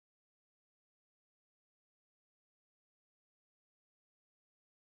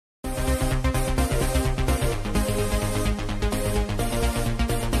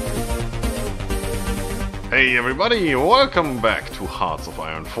Hey everybody, welcome back to Hearts of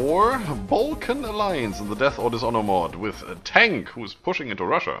Iron 4, Balkan Alliance in the Death or Dishonor mod with a tank who's pushing into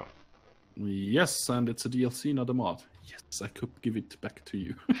Russia. Yes, and it's a DLC, not a mod. Yes, I could give it back to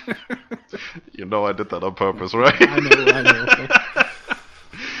you. You know I did that on purpose, right? I know.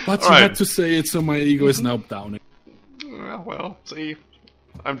 But you had to say it, so my ego is now down. Well, see,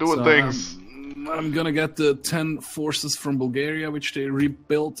 I'm doing things. I'm gonna get the 10 forces from Bulgaria, which they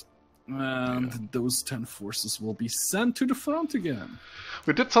rebuilt. And those 10 forces will be sent to the front again.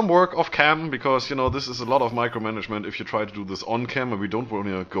 We did some work off cam because, you know, this is a lot of micromanagement if you try to do this on cam, and we don't want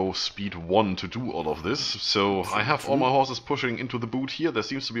to go speed 1 to do all of this. So I have all my horses pushing into the boot here. There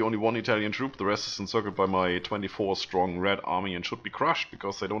seems to be only one Italian troop. The rest is encircled by my 24 strong red army and should be crushed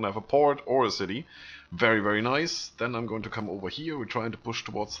because they don't have a port or a city. Very, very nice. Then I'm going to come over here. We're trying to push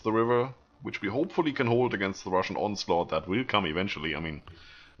towards the river, which we hopefully can hold against the Russian onslaught that will come eventually. I mean,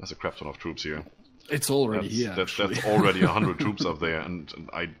 there's a crap ton of troops here. It's already here. That's already 100 troops up there, and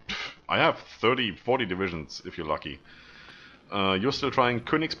I have 30, 40 divisions if you're lucky. You're still trying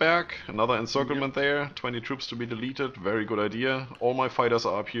Königsberg, another encirclement there. 20 troops to be deleted. Very good idea. All my fighters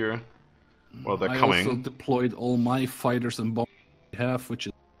are up here. Well, they're coming. I also deployed all my fighters and bombers I have, which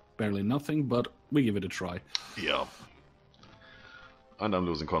is barely nothing, but we give it a try. Yeah. And I'm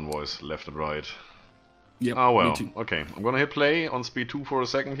losing convoys left and right. Yep, oh well, okay. I'm gonna hit play on speed 2 for a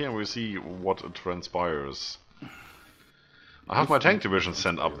second here and we'll see what transpires. I have my tank division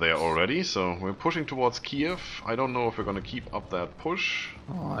sent up there already, so we're pushing towards Kiev. I don't know if we're gonna keep up that push.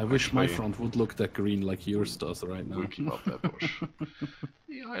 Oh, I wish my front would look that green like yours does right now. We'll keep up that push.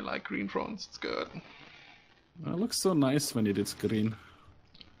 Yeah, I like green fronts, it's good. It looks so nice when it is green.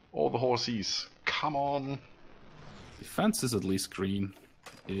 All the horses, come on. Defense is at least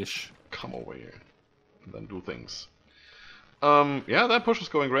green-ish. Come over here. And then do things. Yeah, that push is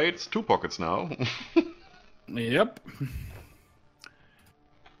going great. It's 2 pockets now. Yep.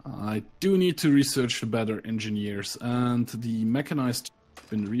 I do need to research better engineers, and the mechanized have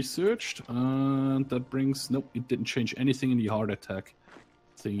been researched, and that brings... Nope, it didn't change anything in the heart attack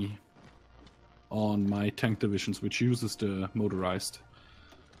thingy on my tank divisions, which uses the motorized.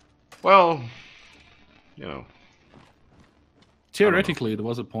 Well, you know. Theoretically, there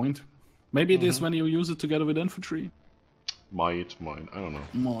was a point. Maybe it is when you use it together with infantry. Might, I don't know.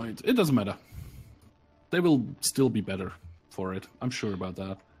 Might. It doesn't matter. They will still be better for it. I'm sure about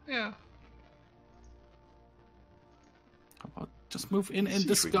that. Yeah. How about just move in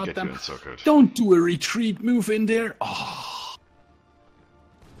this goddamn... encircled. Don't do a retreat. Move in there. Oh.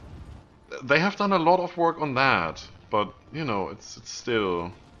 They have done a lot of work on that, but, you know, it's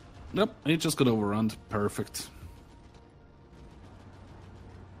still... Yep, it just got overrun. Perfect.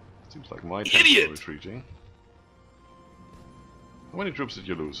 Seems like my tanks are retreating. How many troops did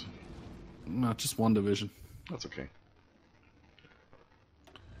you lose? No, just 1 division. That's okay.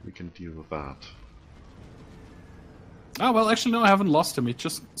 We can deal with that. Ah, well, actually, no, I haven't lost him. It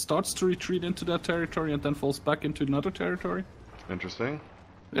just starts to retreat into that territory and then falls back into another territory. Interesting.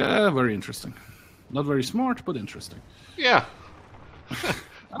 Yeah, very interesting. Not very smart, but interesting. Yeah.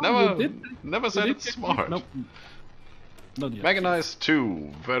 Never said it's smart. Nope. Not yet. Mechanized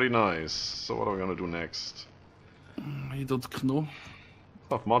 2, very nice. So what are we gonna do next? I don't know.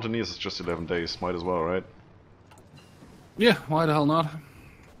 Oh, Mountaineers is just 11 days, might as well, right? Yeah, why the hell not?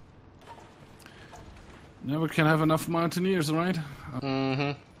 Never can have enough Mountaineers, right?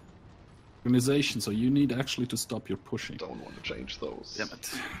 Organization, so you need actually to stop your pushing. Don't want to change those. Damn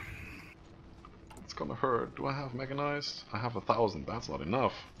it. It's gonna hurt. Do I have mechanized? I have 1,000, that's not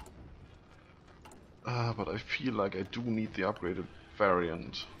enough. But I feel like I do need the upgraded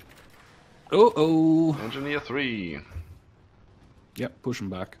variant. Oh. Engineer 3. Yep, push him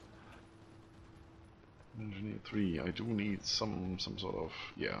back. Engineer 3. I do need some sort of...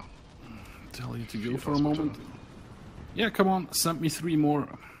 yeah. Tell you to go for a moment. Yeah, come on. Send me 3 more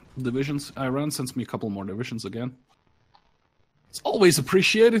divisions. Iran sends me a couple more divisions again. It's always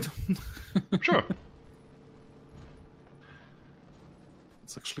appreciated. Sure.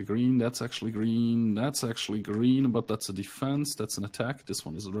 That's actually green, that's actually green, that's actually green, but that's a defense, that's an attack. This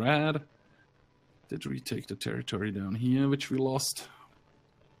one is red. Did retake the territory down here, which we lost.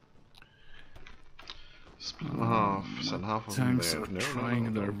 Split half, send half of them tanks there. are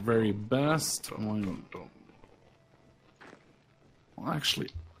trying their very best. Don't. Well, actually,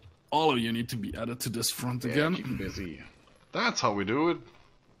 all of you need to be added to this front again. Keep busy. That's how we do it.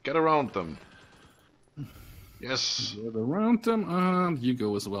 Get around them. Yes. Get around them, and you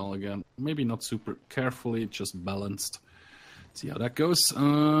go as well again. Maybe not super carefully, just balanced. See how that goes.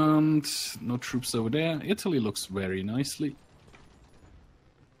 And no troops over there. Italy looks very nicely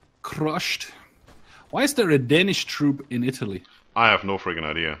crushed. Why is there a Danish troop in Italy? I have no friggin'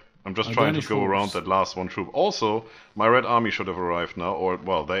 idea. I'm just A trying to Danish go force. around that last one troop. Also, my Red Army should have arrived now, or,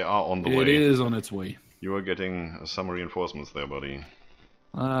 well, they are on the way. It is on its way. You are getting some reinforcements there, buddy.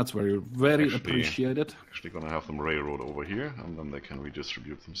 That's very Actually- appreciated. Actually gonna have them railroad over here, and then they can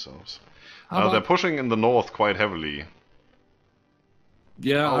redistribute themselves. How They're about- pushing in the north quite heavily.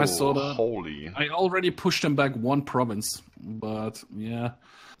 Yeah, Oh, I saw that. holy. I already pushed them back one province, but yeah,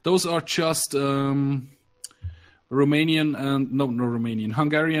 those are just Romanian and no Romanian,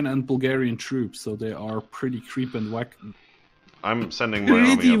 Hungarian and Bulgarian troops, so they are pretty creep and whack, I'm sending my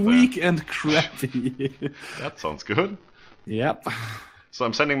army pretty up weak and crappy. there. That sounds good. Yep, So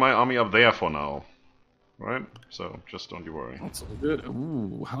I'm sending my army up there for now. Right? So just don't you worry. that's all good.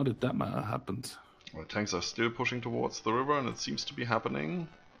 Ooh, how did that happen? Well, tanks are still pushing towards the river, and it seems to be happening.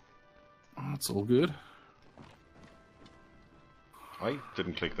 That's all good. I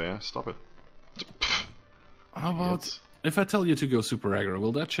didn't click there. Stop it. How about Idiots. if I tell you to go super aggro,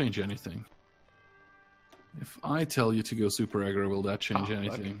 will that change anything? If I tell you to go super aggro, will that change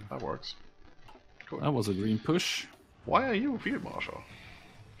anything? That works. Good. That was a green push. Why are you a field marshal?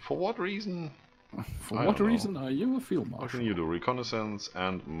 For what reason? For I what don't know. reason are you a field What marshal? can you do? Reconnaissance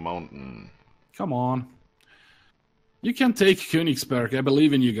and mountain. Come on. You can take Königsberg. I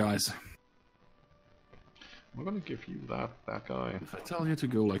believe in you guys. I'm gonna give you that guy. If I tell you to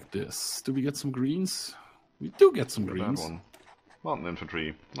go like this, do we get some greens? We do get some That greens. one. Mountain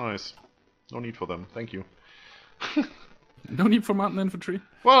infantry. Nice. No need for them. Thank you. No need for mountain infantry.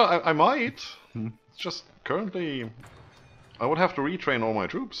 Well, I might. It's just currently I would have to retrain all my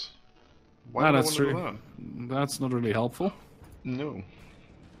troops. Why would I That's want to true. do that? That's not really helpful. No.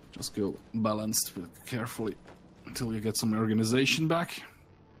 Just go balanced but carefully until you get some organization back.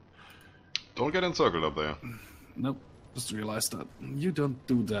 Don't get encircled up there. Nope. Just realized that. You don't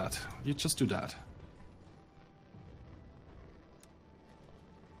do that. You just do that.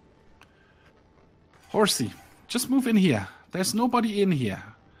 Horsey, just move in here. There's nobody in here.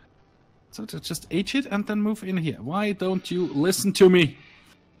 So to just H it and then move in here. Why don't you listen to me?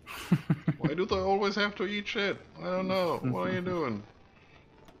 Why do they always have to eat shit? I don't know. What are you doing?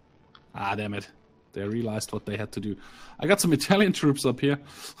 Ah, damn it. They realized what they had to do. I got some Italian troops up here.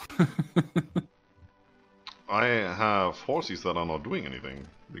 I have horses that are not doing anything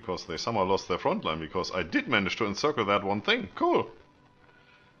because they somehow lost their front line because I did manage to encircle that one thing. Cool.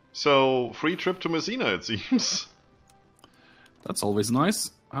 So, free trip to Messina, it seems. That's always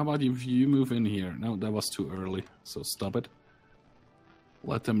nice. How about if you move in here? No, that was too early, so stop it.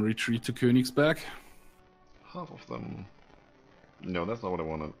 Let them retreat to Königsberg. Half of them. No, that's not what I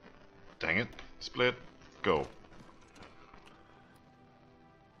wanted. Dang it. Split. Go.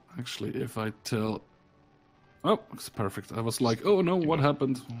 Actually, if I tell... Oh, it's perfect. I was like, oh no, what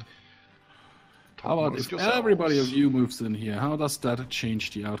happened? How about if everybody of you moves in here? How does that change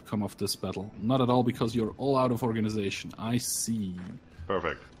the outcome of this battle? Not at all, because you're all out of organization. I see.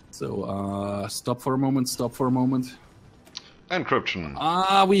 Perfect. So, stop for a moment, stop for a moment. Encryption.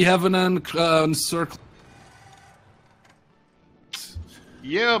 Ah, we have an encircle.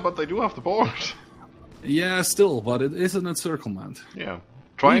 Yeah, but they do have the port. Yeah, still, but it is an encirclement. Yeah.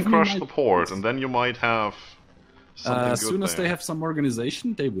 Try and Leave me crush my the port, ports. and then you might have something As good soon as there. they have some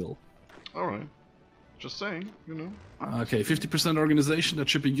organization, they will. Alright. Just saying, you know. Okay, 50% organization, that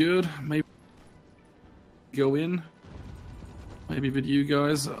should be good. Maybe go in. Maybe with you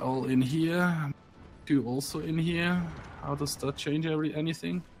guys all in here. You also in here. How does that change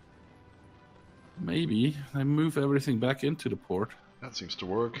anything? Maybe. I move everything back into the port. That seems to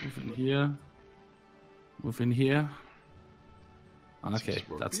work. Move in here. Move in here. Okay, Seems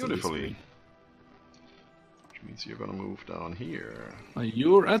to work that's beautifully. the Which means you're gonna move down here.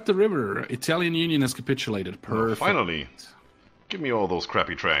 You're at the river. Italian Union has capitulated. Oh, Perfect. finally. Give me all those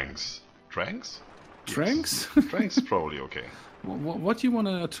crappy tranks. Tranks? Tranks? Tranks is probably okay. What do you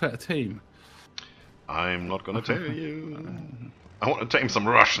want to tame? I'm not gonna tell you. I want to tame some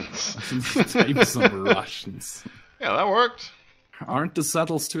Russians. Tame some Russians. Yeah, that worked. Aren't the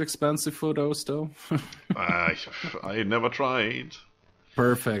saddles too expensive for those, though? I never tried.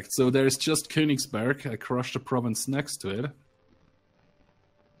 Perfect. So there's just Königsberg. I crushed the province next to it.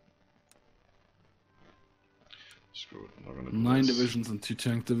 Screw it. I'm not gonna do 9 this. divisions and 2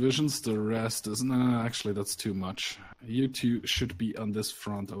 tank divisions. The rest is... No, actually, that's too much. You two should be on this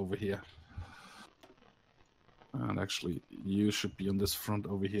front over here. And actually, you should be on this front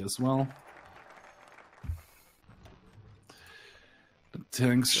over here as well. The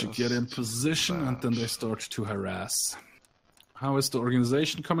tanks should get in Just position, and then that. they start to harass. How is the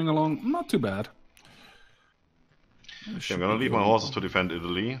organization coming along? Not too bad. I'm gonna leave my horses to defend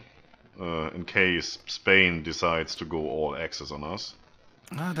Italy. in case Spain decides to go all Axis on us.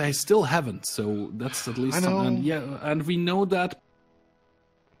 They still haven't, so that's at least. I know. And yeah, and we know that.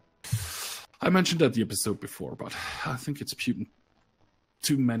 I mentioned that the episode before, but I think it's Putin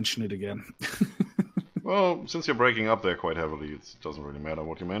to mention it again. Well, since you're breaking up there quite heavily, it doesn't really matter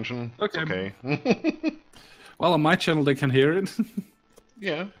what you mention. Okay. It's okay. Well, on my channel they can hear it.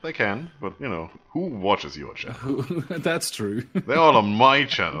 Yeah, they can, but you know, who watches your channel? That's true. They're all on my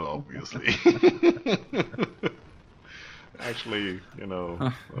channel, obviously. Actually, you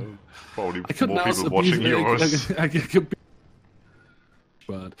know, probably more people watching yours.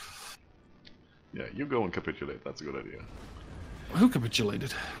 But yeah, you go and capitulate. That's a good idea. who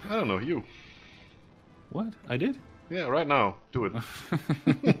capitulated? I don't know, you. What? I did? Yeah, right now. Do it.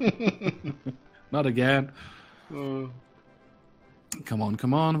 Not again. Come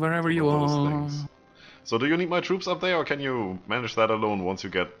on, wherever you are. So do you need my troops up there, or can you manage that alone once you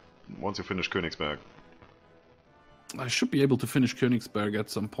finish Königsberg? I should be able to finish Königsberg at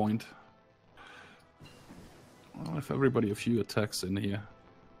some point. Well, if everybody a few attacks in here.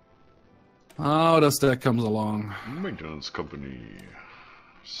 Oh, that comes along. Maintenance company.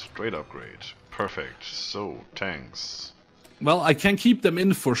 Straight upgrade. Perfect. So, tanks. Well, I can keep them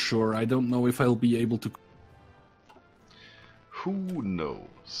in for sure. I don't know if I'll be able to... Who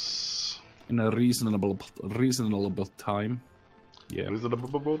knows? In a reasonable time. Yeah.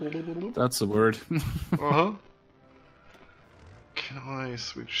 That's the word. Uh-huh. Can I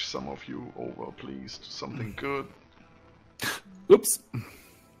switch some of you over, please, to something good? Oops.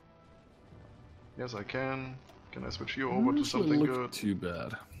 Yes, I can. Can I switch you over to something look good? Too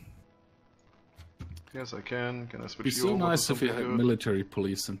bad. Yes, I can. Can I switch It'd be you so over nice to if something you had good? military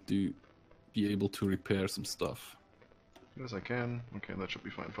police and be able to repair some stuff. Yes, I can. Okay, that should be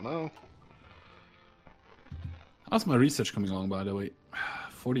fine for now. How's my research coming along, by the way?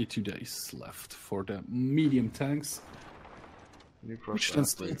 42 days left for the medium tanks. Which then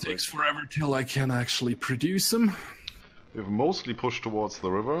still takes forever till I can actually produce them. We've mostly pushed towards the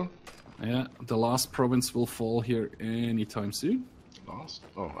river. Yeah, the last province will fall here anytime soon. Last?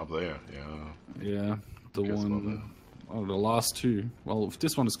 Oh, up there, yeah. Yeah, the Guess about one... Oh, the last two. Well, if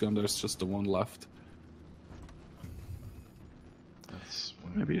this one is gone, there's just the one left. That's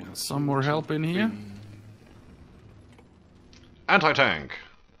Maybe some more help in here? Anti-tank!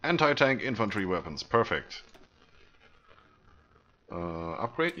 Anti-tank infantry weapons, perfect.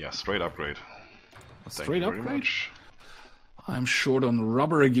 Upgrade? Yeah, straight upgrade. Straight Thank you very upgrade? much. I'm short on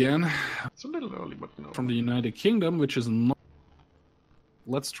rubber again. It's a little early, but no. From the United Kingdom, which is not...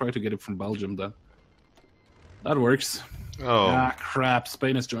 Let's try to get it from Belgium then. That works. Oh. Ah, crap.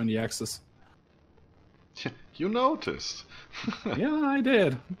 Spain has joined the Axis. You noticed. Yeah, I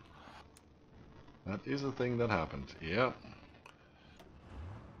did. That is a thing that happened, yeah.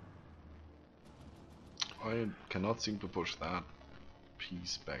 I cannot seem to push that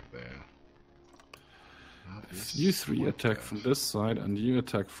piece back there. If you three attack from this side and you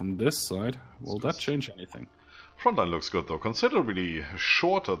attack from this side, will that change anything? Frontline looks good though, considerably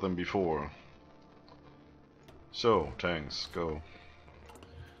shorter than before. So, tanks, go.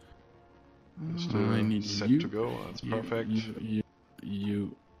 I need set you. to go, that's perfect.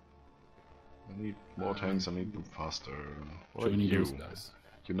 You. I need more tanks, I need them faster. What Joining you? those guys.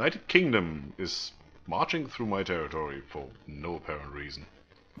 United Kingdom is marching through my territory for no apparent reason.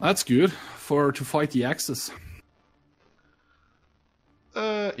 That's good to fight the Axis.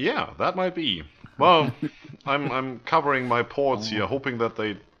 Yeah, that might be. Well, I'm covering my ports here, hoping that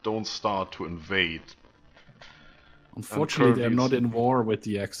they don't start to invade. Unfortunately, they're not in war with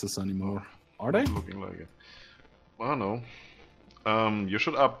the Axis anymore. Are they? Looking like it. I don't know. You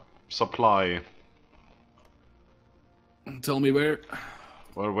should up supply. Tell me where.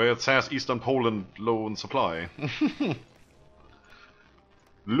 Well, where it says Eastern Poland low in supply.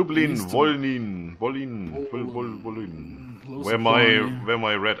 Lublin, Wolin. Where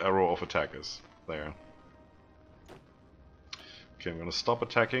my red arrow of attack is. There. Okay, I'm gonna stop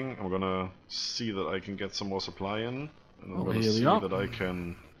attacking. I'm gonna see that I can get some more supply in. And I'm gonna see that I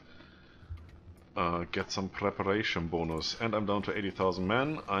can get some preparation bonus. And I'm down to 80,000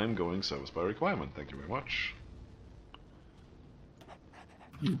 men. I'm going service by requirement. Thank you very much.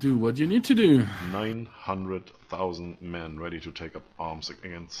 You do what you need to do. 900,000 men ready to take up arms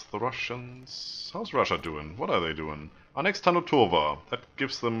against the Russians. How's Russia doing? What are they doing? Annexed Tanutova. That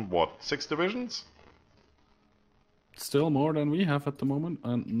gives them, what, 6 divisions? Still more than we have at the moment.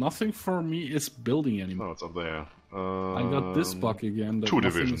 And nothing for me is building anymore. Oh, it's up there. I got this bug again. That 2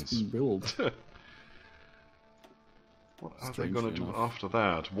 nothing divisions. is being built. What are they gonna do after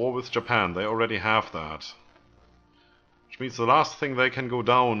that? War with Japan. They already have that. Which means the last thing they can go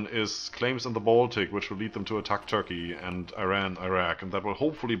down is claims in the Baltic, which will lead them to attack Turkey and Iran, Iraq, and that will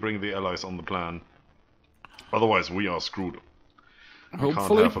hopefully bring the Allies on the plan. Otherwise, we are screwed. We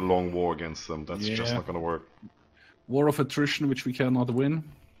can't have a long war against them. That's just not going to work. War of attrition, which we cannot win.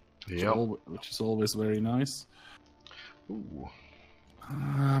 Yeah. Which is always very nice. Ooh.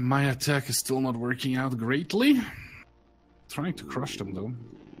 My attack is still not working out greatly. Trying to crush them, though.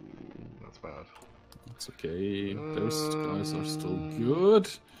 That's bad. It's okay. Those guys are still good.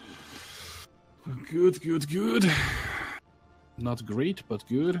 Good. Not great, but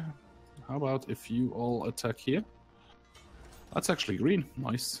good. How about if you all attack here? That's actually green.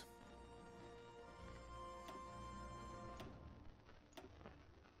 Nice.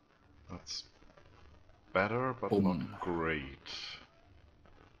 That's better, but not great.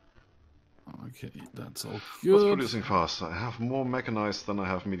 Okay, that's all What's good. producing fast? I have more mechanized than I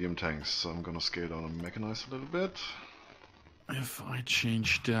have medium tanks, so I'm gonna scale down and mechanize a little bit. If I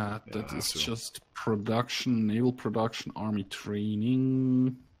change that, that is just production, naval production, army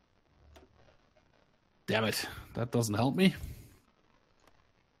training. Damn it, that doesn't help me.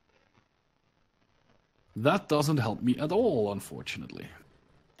 That doesn't help me at all, unfortunately.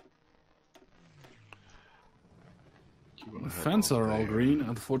 The fence are all green,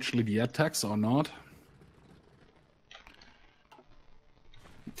 unfortunately the attacks are not.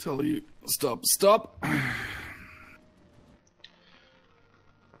 Tell you, stop.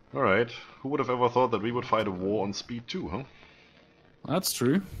 Alright, who would have ever thought that we would fight a war on speed 2, huh? That's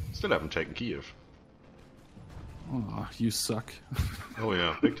true. Still haven't taken Kiev. Oh, you suck. Oh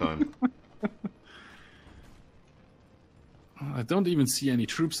yeah, big time. I don't even see any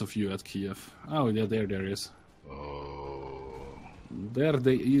troops of you at Kiev. Oh, yeah, there is. Oh. There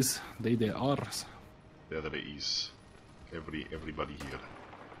they is. They are. There they is. Everybody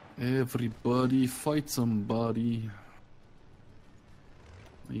here. Everybody fight somebody.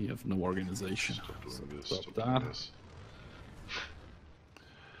 We have no organization. Stop that.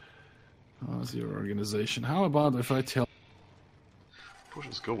 How's your organization? How about if I tell... Push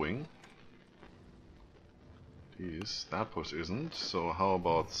is going. That push isn't, so how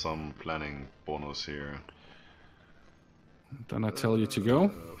about some planning bonus here? Then I tell you to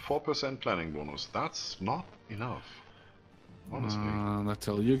go. 4% planning bonus. That's not enough, honestly. I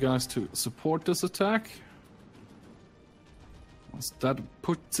tell you guys to support this attack. That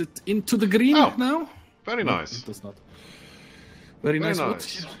puts it into the green now. Very nice. It does not. Very nice.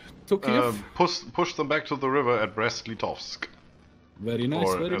 Push them back to the river at Brest-Litovsk. Very nice.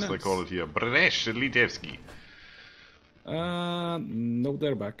 Or very as nice. they call it here, Brest-Litevsky. No,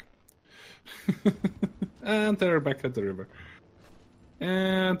 they're back. And they're back at the river.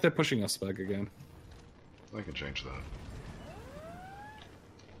 And they're pushing us back again. I can change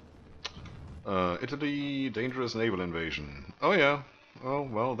that. Italy, dangerous naval invasion. Oh yeah. Oh,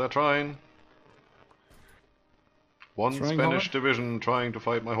 well, they're trying. One Spanish division trying to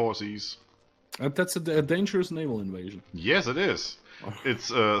fight my horsies. That's a dangerous naval invasion. Yes, it is. It's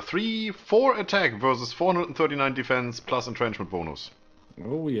 4 attack versus 439 defense plus entrenchment bonus.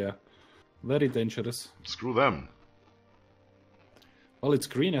 Oh yeah, very dangerous. Screw them. Well, it's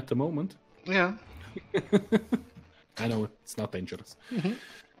green at the moment. Yeah. I know it's not dangerous.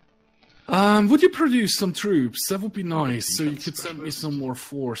 Would you produce some troops? That would be nice. So you could send me some more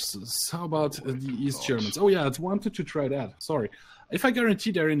forces. How about the East Germans? Oh yeah, I wanted to try that. Sorry. If I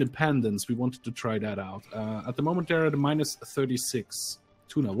guarantee their independence, we wanted to try that out. At the moment, they're at -36.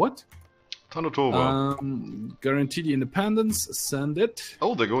 Tuna, what? Tanutova. Guarantee the independence. Send it.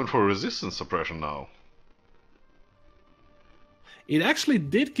 Oh, they're going for resistance suppression now. It actually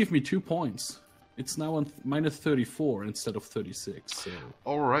did give me 2 points. It's now on -34 instead of 36. So.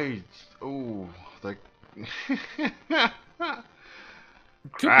 All right. Oh, like.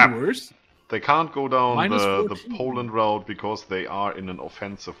 Could be worse. They can't go down the -14. Poland route because they are in an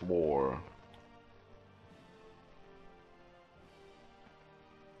offensive war.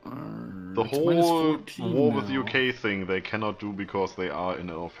 The whole war with the UK thing they cannot do because they are in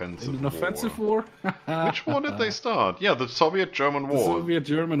an offensive war. In an offensive war? Which war did they start? Yeah, the Soviet-German war. The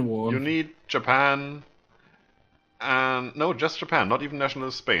Soviet-German war. You need Japan and... No, just Japan, not even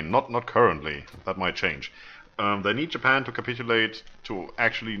nationalist Spain. Not currently. That might change. They need Japan to capitulate to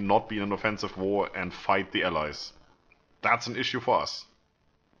actually not be in an offensive war and fight the Allies. That's an issue for us.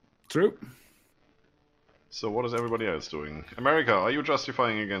 True. So what is everybody else doing? America, are you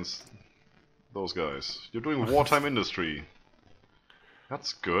justifying against those guys? You're doing wartime industry.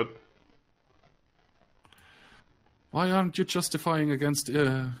 That's good. Why aren't you justifying against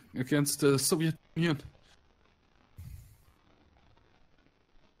the Soviet Union?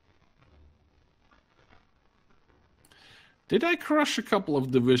 Did I crush a couple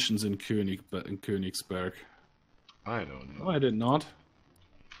of divisions in Königsberg? I don't know. No, I did not.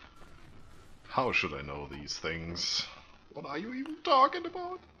 How should I know these things? What are you even talking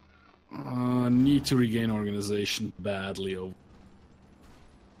about? Need to regain organization badly.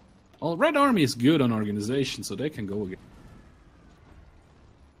 Well, Red Army is good on organization, so they can go again.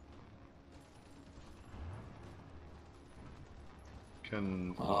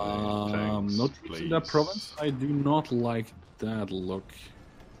 Can tanks, not please? in that province. I do not like that look.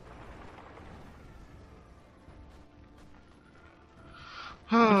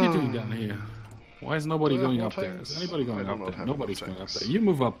 What are you doing down here? Why is nobody going up there? Is anybody going up there? Nobody's going up there. You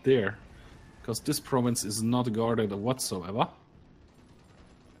move up there, because this province is not guarded whatsoever.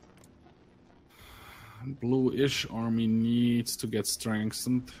 Bluish army needs to get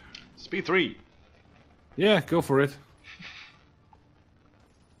strengthened. Speed 3. Yeah, go for it.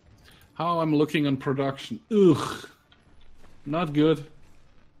 How I'm looking on production. Ugh. Not good.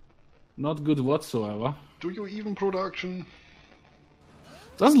 Not good whatsoever. Do you even production?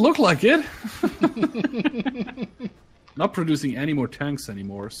 Doesn't look like it. Not producing any more tanks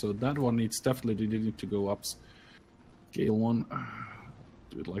anymore, so that one needs definitely need to go up. Scale 1.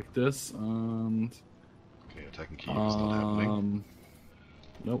 Do it like this, and... Okay, attacking Kiev is not happening.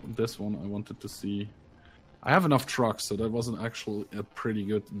 No, this one I wanted to see. I have enough trucks, so that wasn't actually a pretty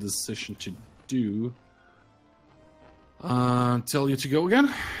good decision to do. Tell you to go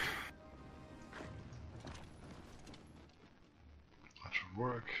again. That should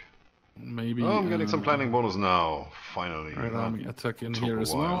work. Maybe. Oh, I'm getting some planning bonus now. Finally. Red Army attack in here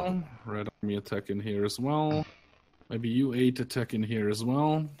as well. Red Army attack in here as well. Maybe U8 attack in here as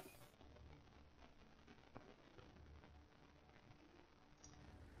well.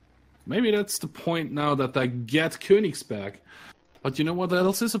 Maybe that's the point now that I get Königsberg. But you know what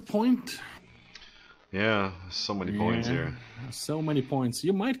else is a point? Yeah, so many points here. So many points.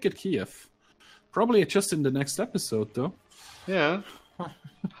 You might get Kiev. Probably just in the next episode, though. Yeah.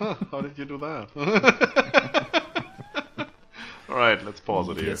 Huh, how did you do that? Alright, let's pause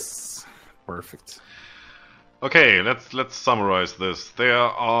it here. Yes. Perfect. Okay, let's summarize this. There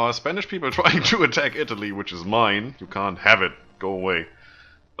are Spanish people trying to attack Italy, which is mine. You can't have it. Go away.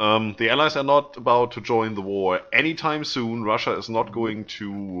 The Allies are not about to join the war anytime soon. Russia is not going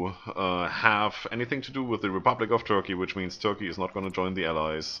to have anything to do with the Republic of Turkey, which means Turkey is not going to join the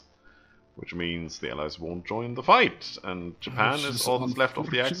Allies. Which means the Allies won't join the fight. And Japan is all that's left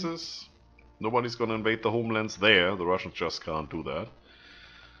of the Axis. Nobody's going to invade the homelands there. The Russians just can't do that.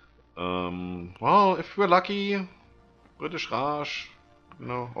 Well, if we're lucky, British Raj, you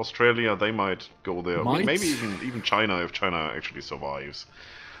know, Australia, they might go there. Maybe even China, if China actually survives.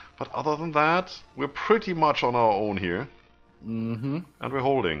 But other than that, we're pretty much on our own here. Mm-hmm. And we're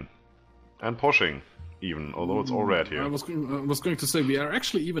holding. And pushing, even, although it's all red here. I was going to say, we are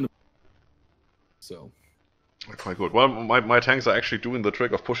actually even... So... Quite good. Well, my tanks are actually doing the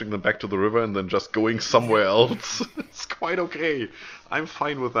trick of pushing them back to the river and then just going somewhere else. It's quite okay. I'm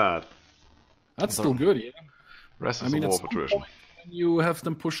fine with that. That's still good, yeah. Rest is a war of attrition. You have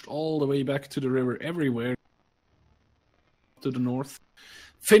them pushed all the way back to the river everywhere. To the north.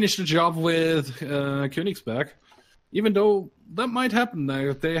 Finish the job with Königsberg. Even though that might happen,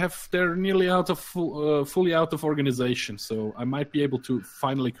 they're nearly out of fully out of organization, so I might be able to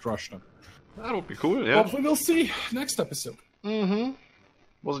finally crush them. That would be cool, yeah. But we will see next episode. Mm-hmm.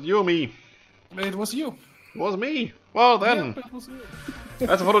 Was it you or me? It was you. It was me. Well then. Yeah, it was you.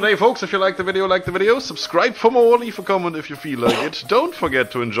 That's it for today, folks. If you like the video, subscribe for more, leave a comment if you feel like it. Don't forget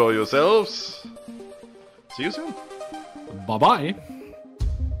to enjoy yourselves. See you soon. Bye-bye.